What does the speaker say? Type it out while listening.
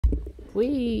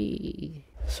Whee!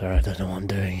 Sorry, I don't know what I'm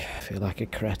doing. I feel like a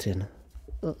cretin.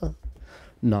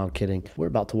 No, I'm kidding. We're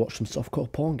about to watch some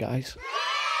softcore porn, guys.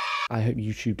 I hope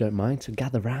YouTube don't mind, so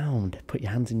gather round. Put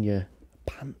your hands in your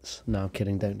pants. No, I'm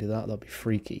kidding, don't do that. That'll be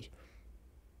freaky.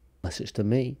 Unless it's to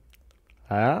me.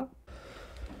 Huh?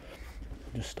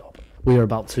 Just stop. We are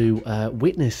about to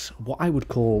witness what I would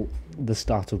call the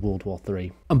start of World War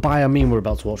III. And by I mean we're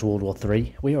about to watch World War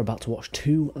III. We are about to watch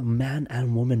two man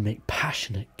and woman make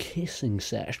passionate kissing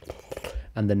sex.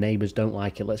 And the neighbours don't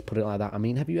like it, let's put it like that. I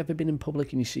mean, have you ever been in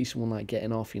public and you see someone like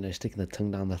getting off, you know, sticking their tongue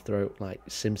down their throat like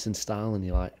Simpson style, and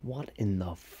you're like, what in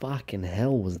the fucking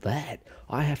hell was that?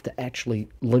 I have to actually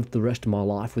live the rest of my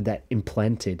life with that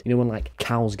implanted. You know when like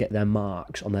cows get their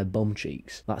marks on their bum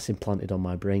cheeks? That's implanted on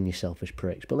my brain, you selfish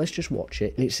pricks. But let's just watch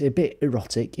it. It's a bit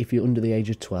erotic if you're under the age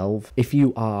of 12. If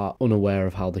you are unaware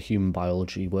of how the human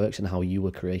biology works and how you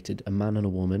were created, a man and a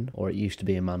woman, or it used to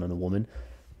be a man and a woman,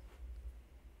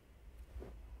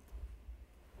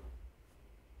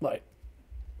 like,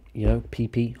 you know,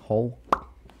 pee-pee, hole,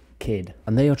 kid.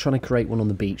 And they are trying to create one on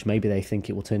the beach. Maybe they think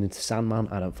it will turn into Sandman.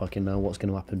 I don't fucking know what's going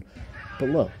to happen. But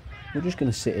look, we're just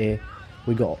going to sit here.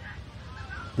 We got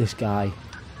this guy.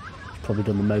 He's probably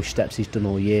done the most steps he's done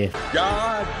all year.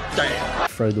 God damn.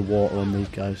 Throw the water on these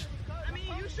guys. I mean,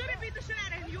 you shouldn't beat the shit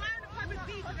out of him. You are in a public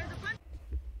beach. There's a bunch.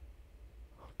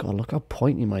 God, look how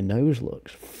pointy my nose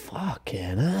looks.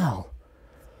 Fucking hell.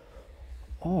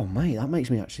 Oh, mate, that makes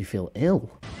me actually feel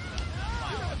ill.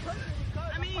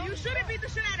 I mean, you shouldn't beat the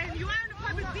shit out of him. You are in a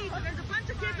public beach. There's a bunch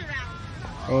of kids around.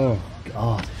 Oh,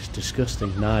 God, it's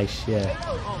disgusting. Nice, yeah.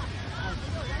 Oh,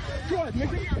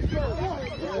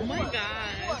 my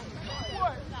God.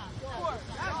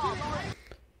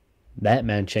 That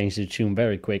man changed the tune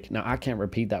very quick. Now, I can't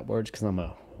repeat that words because I'm a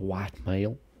white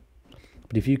male.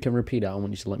 But if you can repeat it, I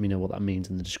want you to let me know what that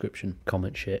means in the description.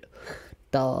 Comment shit.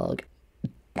 Dog.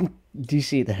 Do you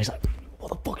see it there? He's like, what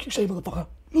the fuck you say, motherfucker?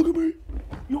 Look at me.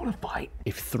 You want to fight?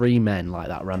 If 3 men like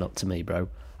that ran up to me, bro,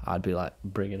 I'd be like,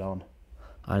 bring it on.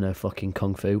 I know fucking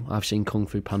Kung Fu. I've seen Kung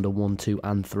Fu Panda 1, 2,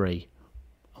 and 3.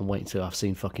 I'm waiting till I've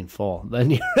seen fucking 4.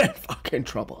 Then you're in fucking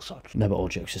trouble, son. No, but all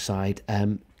jokes aside,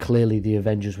 clearly the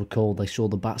Avengers were called. They saw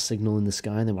the bat signal in the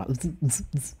sky and they were like,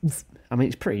 I mean,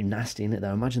 it's pretty nasty, isn't it,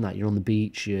 though? Imagine that. You're on the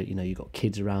beach, you know, you've got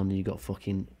kids around and you've got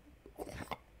fucking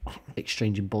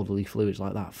exchanging bodily fluids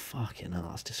like that. Fucking hell,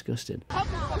 that's disgusting.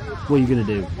 What are you gonna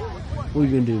do? What are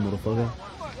you gonna do, motherfucker?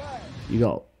 You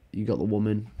got the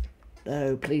woman.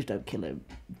 No, please don't kill him.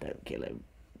 Don't kill him.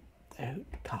 Don't.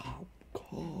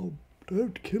 Calm.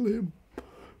 Don't kill him.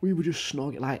 We were just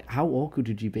snogging. Like, how awkward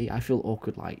would you be? I feel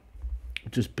awkward, like,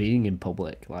 just being in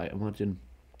public. Like, imagine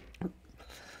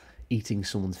eating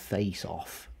someone's face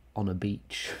off on a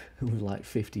beach with like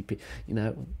 50 people, you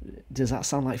know. Does that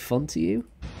sound like fun to you?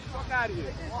 Fuck out of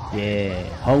here. Yeah,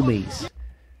 homies.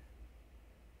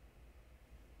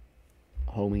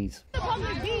 Homies.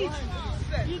 Public beach.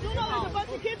 You do know there's a bunch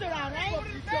of kids around, right?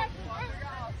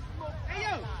 Hey,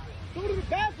 yo. Go to the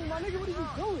bathroom, my nigga. What are you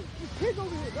doing? There's kids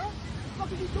over here, bro. What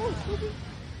the fuck are you doing, stupid?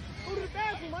 Go to the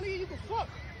bathroom, my nigga. You can fuck.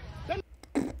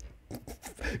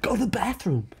 Go to the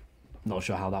bathroom. Not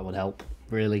sure how that would help.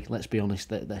 Really, let's be honest,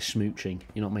 they're smooching.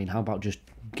 You know what I mean? How about just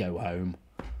go home?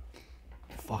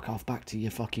 Fuck off back to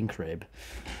your fucking crib.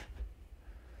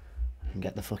 And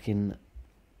get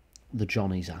the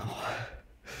Johnnies out.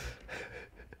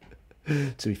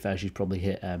 To be fair, she's probably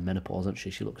hit menopause, hasn't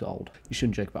she? She looks old. You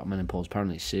shouldn't joke about menopause.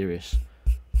 Apparently it's serious.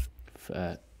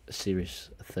 A serious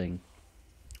thing.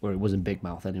 Or it was in Big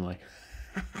Mouth anyway.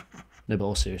 No, but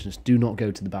all seriousness, do not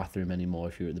go to the bathroom anymore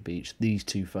if you're at the beach. These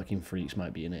two fucking freaks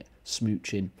might be in it.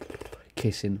 Smooching,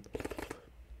 kissing.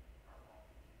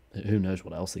 Who knows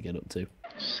what else they get up to.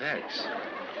 Sex.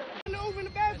 Over in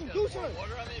the bathroom, do something.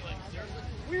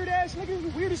 Weird ass nigga, you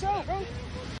weird as hell, bro.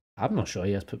 I'm not sure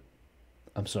he has...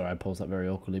 I'm sorry, I paused that very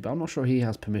awkwardly, but I'm not sure he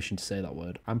has permission to say that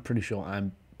word. I'm pretty sure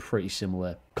I'm pretty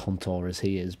similar contour as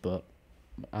he is, but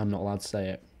I'm not allowed to say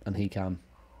it, and he can.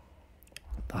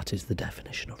 That is the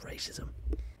definition of racism.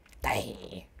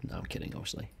 No, I'm kidding,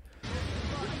 obviously.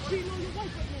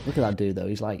 Look at that dude though.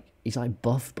 He's like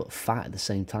buff but fat at the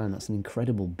same time. That's an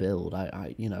incredible build.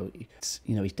 You know, he's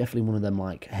definitely one of them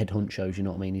like head honchos. You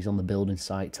know what I mean? He's on the building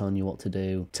site telling you what to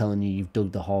do, telling you you've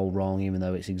dug the hole wrong, even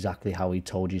though it's exactly how he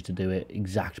told you to do it.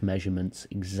 Exact measurements,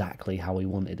 exactly how he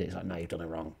wanted it. It's like, no, you've done it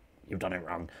wrong. You've done it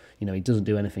wrong. You know, he doesn't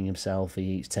do anything himself. He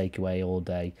eats takeaway all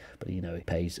day, but you know, he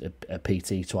pays a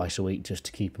PT twice a week just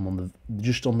to keep him on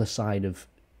the side of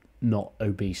not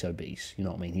obese. You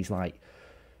know what I mean? He's like,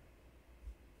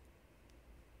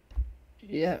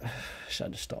 yeah. Should I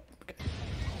just stop? Okay.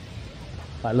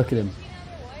 Like, look at him.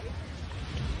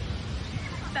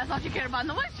 That's all you care about.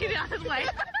 No one's cheating on his wife.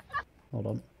 Hold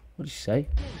on. What did you say?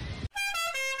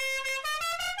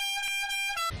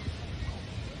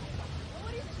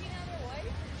 Nobody's cheating on their wife.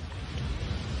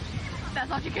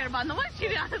 That's all you care about. No one's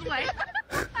cheating on his wife.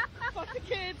 Fuck the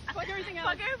kids. Fuck everything else.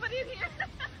 Fuck everybody in here.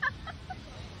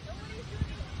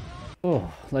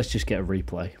 Oh, let's just get a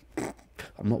replay.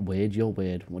 I'm not weird, you're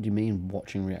weird. What do you mean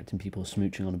watching reacting people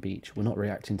smooching on a beach? We're not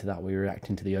reacting to that, we're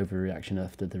reacting to the overreaction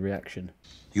after the reaction.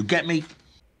 You get me?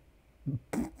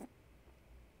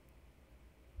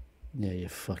 Yeah, you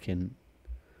fucking...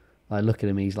 Like, look at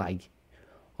him, he's like...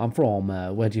 I'm from,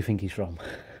 where do you think he's from?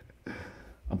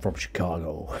 I'm from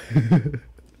Chicago.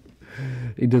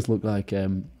 He does look like,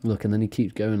 look, and then he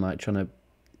keeps going, like, trying to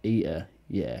eat her.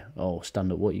 Yeah, oh,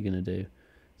 stand up, what are you gonna do?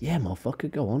 Yeah,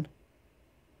 motherfucker, go on.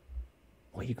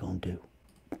 What are you gonna do?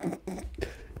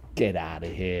 Get out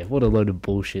of here. What a load of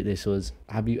bullshit this was.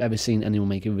 Have you ever seen anyone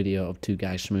make a video of two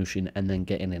guys smooshing and then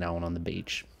getting it out on the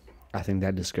beach? I think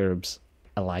that deserves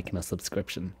a like and a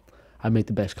subscription. I make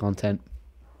the best content.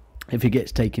 If it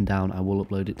gets taken down, I will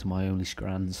upload it to my only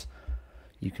scrans.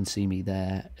 You can see me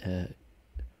there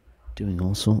doing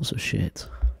all sorts of shit.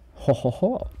 Ho ho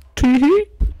ho. Tee-hee.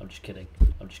 I'm just kidding.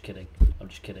 I'm just kidding. I'm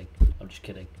just kidding. I'm just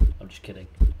kidding. I'm just kidding.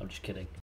 I'm just kidding.